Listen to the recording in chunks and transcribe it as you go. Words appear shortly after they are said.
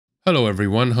Hello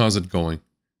everyone, how's it going?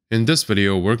 In this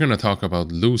video, we're going to talk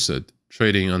about Lucid,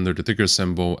 trading under the ticker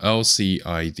symbol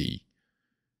LCID.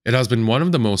 It has been one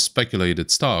of the most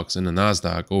speculated stocks in the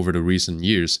Nasdaq over the recent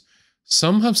years.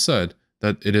 Some have said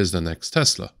that it is the next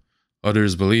Tesla.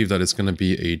 Others believe that it's going to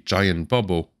be a giant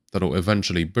bubble that'll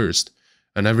eventually burst,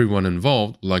 and everyone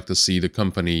involved would like to see the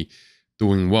company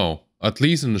doing well, at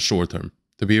least in the short term,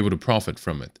 to be able to profit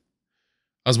from it.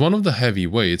 As one of the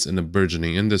heavyweights in the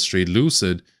burgeoning industry,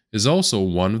 Lucid is also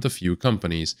one of the few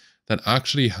companies that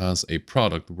actually has a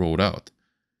product rolled out.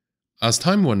 As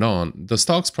time went on, the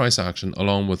stock's price action,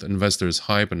 along with investors'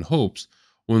 hype and hopes,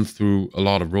 went through a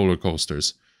lot of roller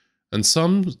coasters, and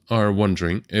some are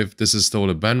wondering if this is still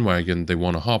the bandwagon they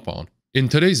want to hop on. In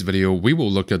today's video, we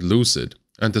will look at Lucid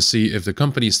and to see if the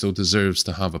company still deserves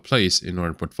to have a place in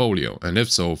our portfolio, and if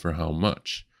so, for how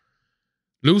much.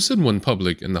 Lucid went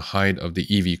public in the height of the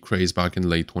EV craze back in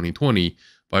late 2020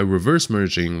 by reverse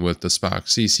merging with the SPAC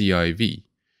CCIV.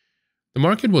 The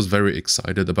market was very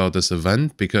excited about this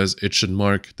event because it should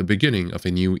mark the beginning of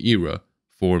a new era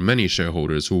for many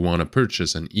shareholders who want to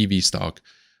purchase an EV stock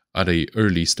at an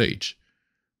early stage.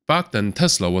 Back then,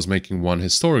 Tesla was making one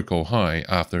historical high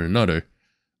after another,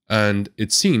 and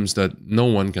it seems that no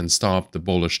one can stop the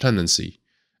bullish tendency,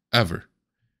 ever.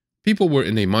 People were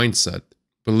in a mindset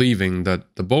believing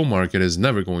that the bull market is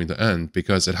never going to end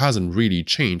because it hasn't really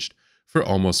changed for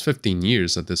almost 15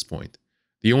 years at this point.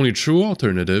 The only true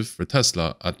alternative for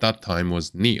Tesla at that time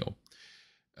was NIO,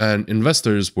 and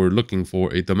investors were looking for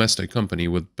a domestic company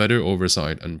with better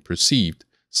oversight and perceived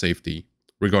safety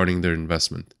regarding their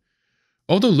investment.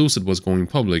 Although Lucid was going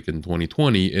public in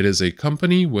 2020, it is a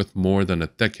company with more than a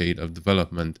decade of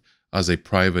development as a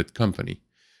private company,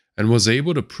 and was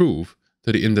able to prove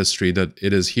to the industry that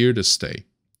it is here to stay.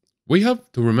 We have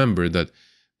to remember that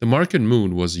the market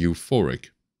mood was euphoric,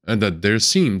 and that there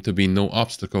seemed to be no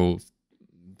obstacle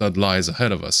that lies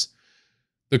ahead of us.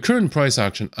 The current price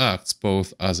action acts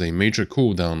both as a major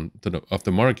cool down of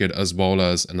the market as well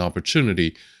as an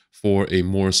opportunity for a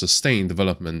more sustained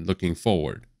development looking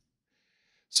forward.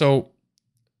 So,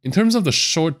 in terms of the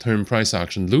short-term price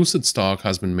action, Lucid stock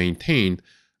has been maintained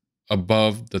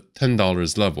above the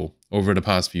 $10 level over the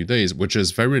past few days, which is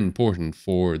very important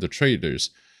for the traders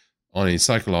on a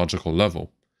psychological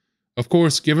level. Of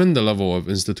course, given the level of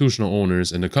institutional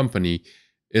owners in the company,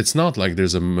 it's not like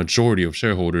there's a majority of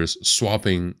shareholders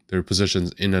swapping their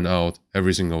positions in and out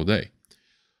every single day.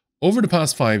 Over the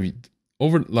past 5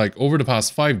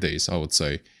 days, I would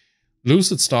say,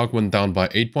 Lucid stock went down by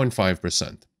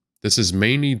 8.5%. This is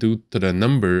mainly due to the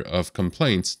number of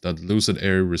complaints that Lucid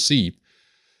Air received,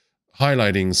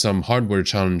 highlighting some hardware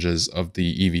challenges of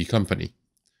the EV company.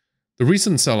 The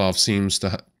recent sell-off seems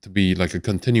to be like a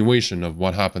continuation of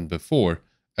what happened before,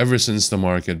 ever since the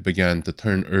market began to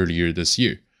turn earlier this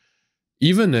year.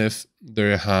 Even if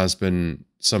there has been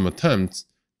some attempts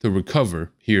to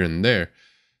recover here and there,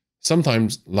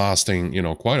 sometimes lasting,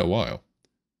 quite a while.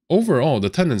 Overall, the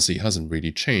tendency hasn't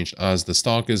really changed as the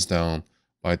stock is down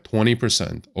by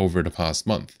 20% over the past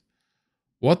month.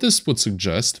 What this would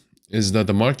suggest is that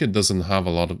the market doesn't have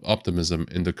a lot of optimism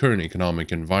in the current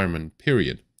economic environment,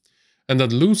 period. And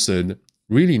that Lucid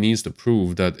really needs to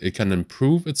prove that it can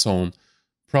improve its own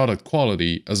product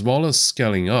quality as well as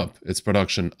scaling up its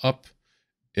production up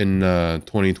in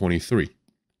 2023.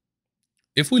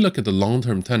 If we look at the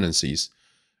long-term tendencies,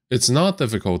 it's not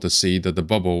difficult to see that the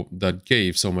bubble that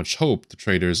gave so much hope to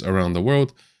traders around the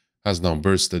world has now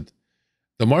bursted.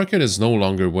 The market is no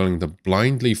longer willing to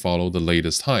blindly follow the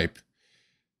latest hype.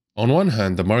 On one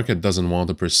hand, the market doesn't want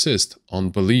to persist on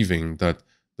believing that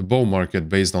the bull market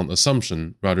based on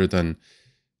assumption rather than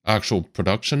actual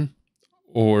production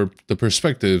or the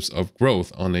perspectives of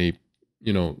growth on a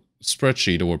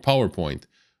spreadsheet or PowerPoint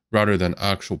rather than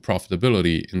actual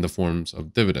profitability in the forms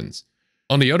of dividends.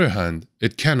 On the other hand,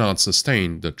 it cannot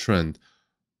sustain the trend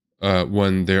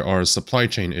when there are supply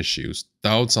chain issues,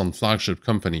 doubts on flagship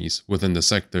companies within the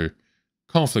sector,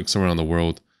 conflicts around the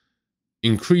world,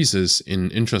 increases in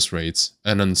interest rates,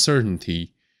 and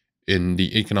uncertainty in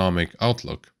the economic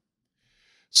outlook.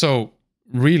 So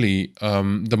really,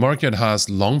 the market has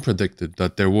long predicted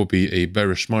that there will be a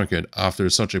bearish market after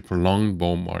such a prolonged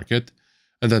bull market,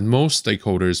 and that most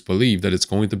stakeholders believe that it's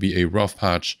going to be a rough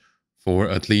patch for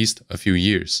at least a few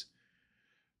years.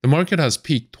 The market has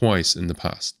peaked twice in the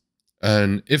past,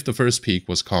 and if the first peak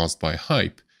was caused by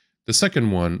hype, the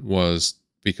second one was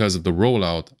because of the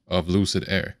rollout of Lucid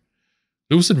Air.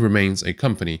 Lucid remains a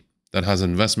company that has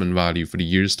investment value for the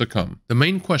years to come. The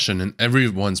main question in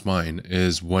everyone's mind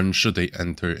is when should they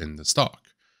enter in the stock?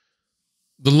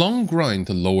 The long grind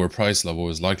to lower price level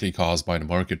is likely caused by the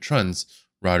market trends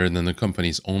rather than the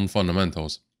company's own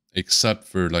fundamentals, except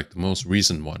for like the most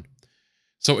recent one.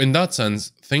 So in that sense,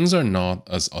 things are not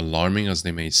as alarming as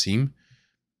they may seem.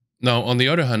 Now, on the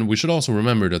other hand, we should also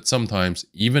remember that sometimes,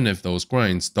 even if those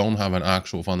grinds don't have an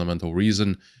actual fundamental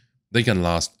reason, they can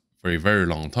last for a very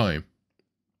long time.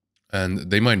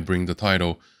 And they might bring the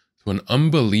title to an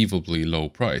unbelievably low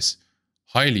price.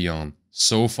 Hyliion,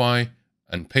 SoFi,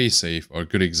 and PaySafe are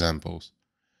good examples.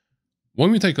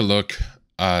 When we take a look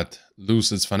at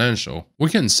Lucid's financial, we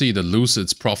can see that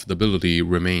Lucid's profitability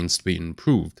remains to be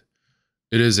improved.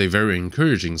 It is a very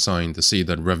encouraging sign to see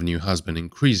that revenue has been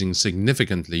increasing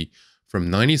significantly from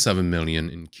 97 million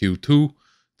in Q2 to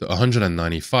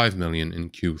 195 million in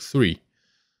Q3.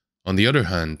 On the other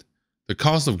hand, the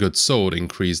cost of goods sold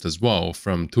increased as well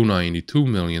from $292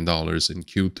 million in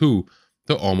Q2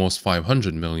 to almost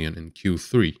 500 million in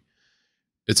Q3.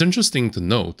 It's interesting to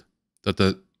note that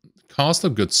the cost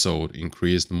of goods sold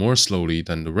increased more slowly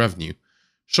than the revenue,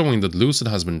 showing that Lucid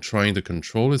has been trying to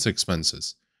control its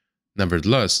expenses.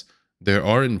 Nevertheless, there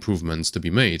are improvements to be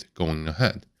made going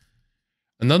ahead.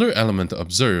 Another element to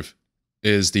observe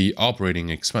is the operating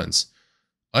expense.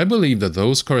 I believe that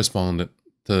those correspond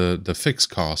to the fixed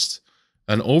costs,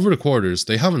 and over the quarters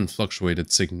they haven't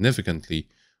fluctuated significantly,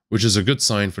 which is a good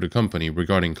sign for the company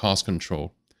regarding cost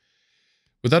control.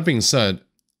 With that being said,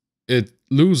 it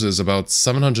loses about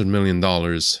 $700 million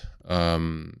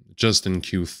just in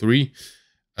Q3,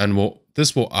 and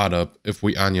this will add up if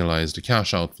we annualize the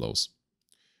cash outflows.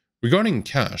 Regarding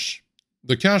cash,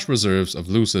 the cash reserves of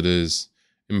Lucid is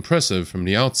impressive from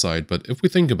the outside, but if we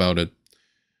think about it,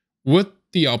 with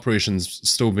the operations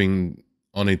still being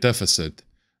on a deficit,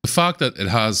 the fact that it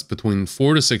has between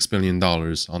 $4 to $6 billion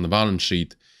on the balance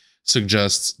sheet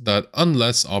suggests that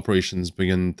unless operations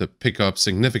begin to pick up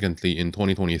significantly in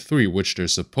 2023, which they're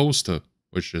supposed to,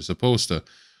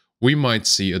 we might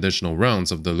see additional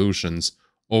rounds of dilutions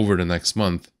over the next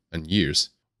month and years.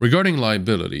 Regarding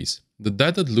liabilities, the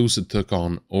debt that Lucid took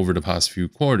on over the past few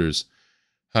quarters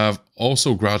have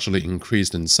also gradually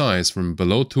increased in size from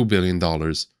below $2 billion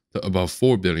to above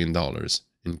 $4 billion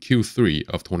in Q3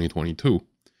 of 2022.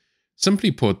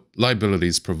 Simply put,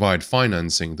 liabilities provide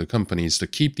financing to companies to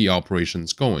keep the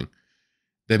operations going.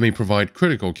 They may provide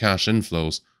critical cash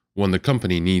inflows when the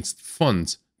company needs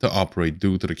funds to operate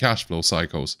due to the cash flow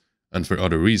cycles and for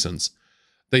other reasons.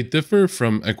 They differ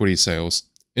from equity sales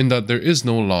in that there is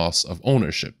no loss of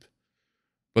ownership,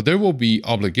 but there will be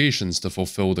obligations to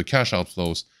fulfill the cash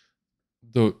outflows,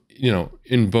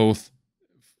 in both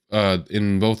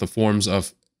the forms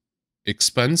of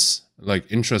expense,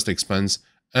 like interest expense,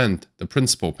 and the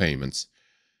principal payments.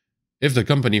 If the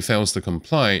company fails to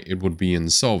comply, it would be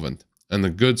insolvent, and the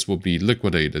goods will be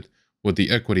liquidated, with the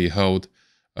equity held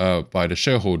by the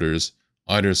shareholders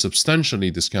either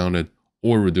substantially discounted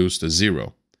or reduced to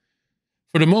zero.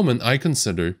 For the moment, I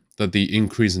consider that the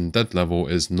increase in debt level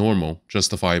is normal,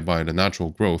 justified by the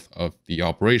natural growth of the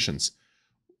operations.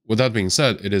 With that being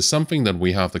said, it is something that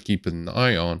we have to keep an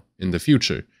eye on in the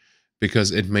future,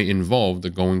 because it may involve the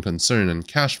going concern and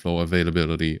cash flow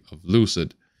availability of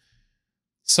Lucid.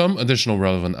 Some additional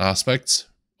relevant aspects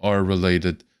are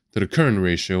related to the current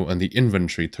ratio and the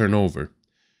inventory turnover.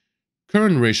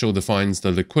 Current ratio defines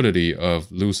the liquidity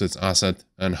of Lucid's asset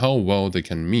and how well they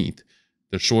can meet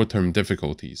the short-term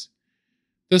difficulties.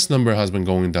 This number has been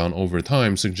going down over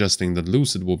time, suggesting that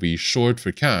Lucid will be short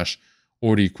for cash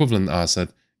or the equivalent asset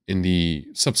in the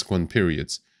subsequent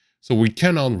periods. So we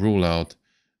cannot rule out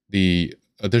the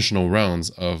additional rounds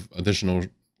of additional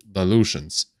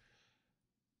dilutions.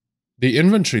 The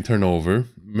inventory turnover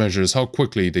measures how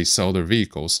quickly they sell their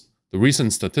vehicles. The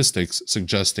recent statistics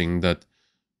suggesting that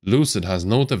Lucid has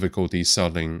no difficulty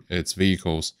selling its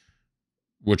vehicles,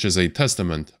 which is a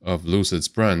testament of Lucid's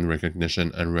brand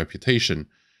recognition and reputation,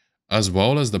 as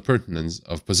well as the pertinence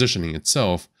of positioning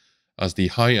itself as the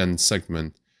high-end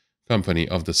segment company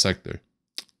of the sector.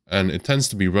 And it tends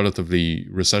to be relatively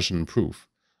recession-proof,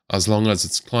 as long as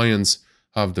its clients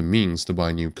have the means to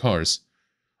buy new cars.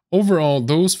 Overall,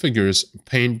 those figures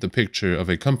paint the picture of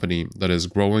a company that is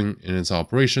growing in its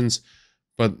operations,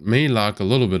 but may lack a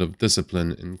little bit of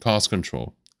discipline in cost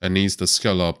control and needs to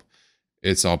scale up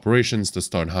its operations to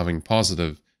start having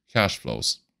positive cash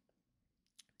flows.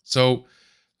 So,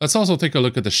 let's also take a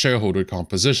look at the shareholder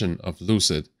composition of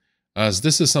Lucid, as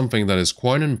this is something that is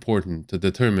quite important to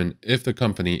determine if the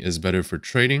company is better for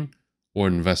trading or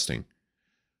investing.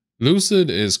 Lucid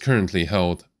is currently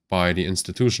held by the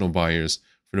institutional buyers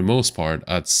for the most part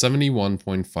at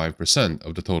 71.5%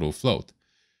 of the total float.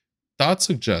 That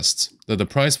suggests that the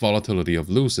price volatility of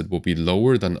Lucid will be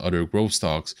lower than other growth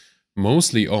stocks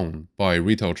mostly owned by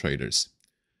retail traders.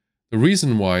 The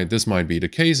reason why this might be the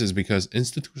case is because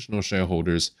institutional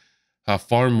shareholders have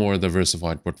far more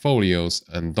diversified portfolios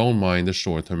and don't mind the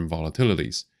short-term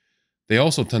volatilities. They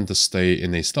also tend to stay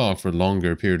in a stock for a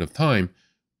longer period of time,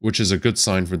 which is a good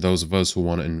sign for those of us who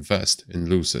want to invest in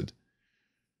Lucid.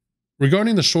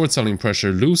 Regarding the short selling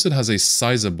pressure, Lucid has a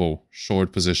sizable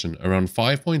short position, around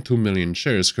 5.2 million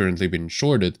shares currently being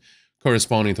shorted,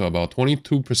 corresponding to about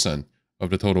 22% of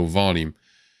the total volume.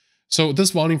 So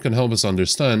this volume can help us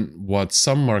understand what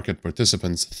some market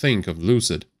participants think of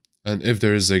Lucid, and if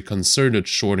there is a concerted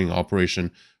shorting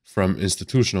operation from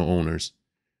institutional owners.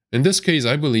 In this case,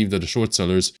 I believe that the short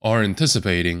sellers are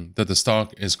anticipating that the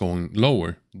stock is going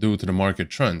lower due to the market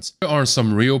trends. There are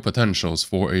some real potentials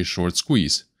for a short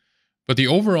squeeze, but the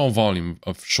overall volume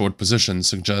of short positions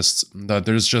suggests that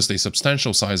there's just a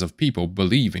substantial size of people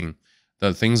believing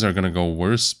that things are going to go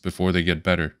worse before they get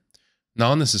better,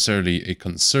 not necessarily a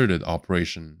concerted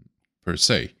operation per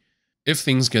se. If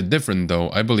things get different though,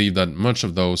 I believe that much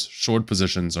of those short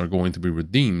positions are going to be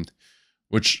redeemed,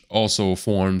 which also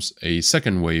forms a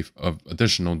second wave of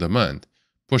additional demand,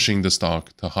 pushing the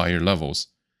stock to higher levels.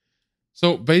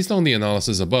 So based on the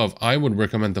analysis above, I would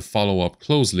recommend to follow up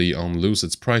closely on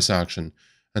Lucid's price action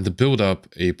and to build up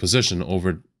a position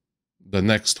over the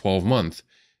next 12 months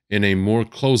in a more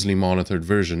closely monitored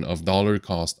version of dollar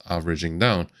cost averaging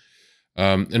down,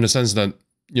 in the sense that,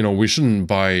 we shouldn't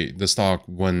buy the stock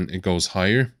when it goes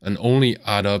higher and only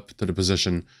add up to the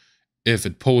position if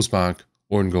it pulls back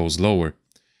or it goes lower.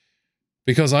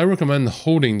 Because I recommend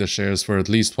holding the shares for at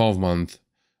least 12 months,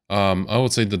 I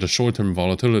would say that the short-term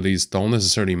volatilities don't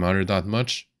necessarily matter that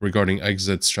much regarding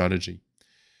exit strategy.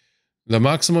 The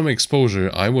maximum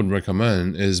exposure I would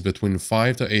recommend is between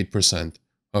 5 to 8%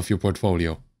 of your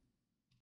portfolio.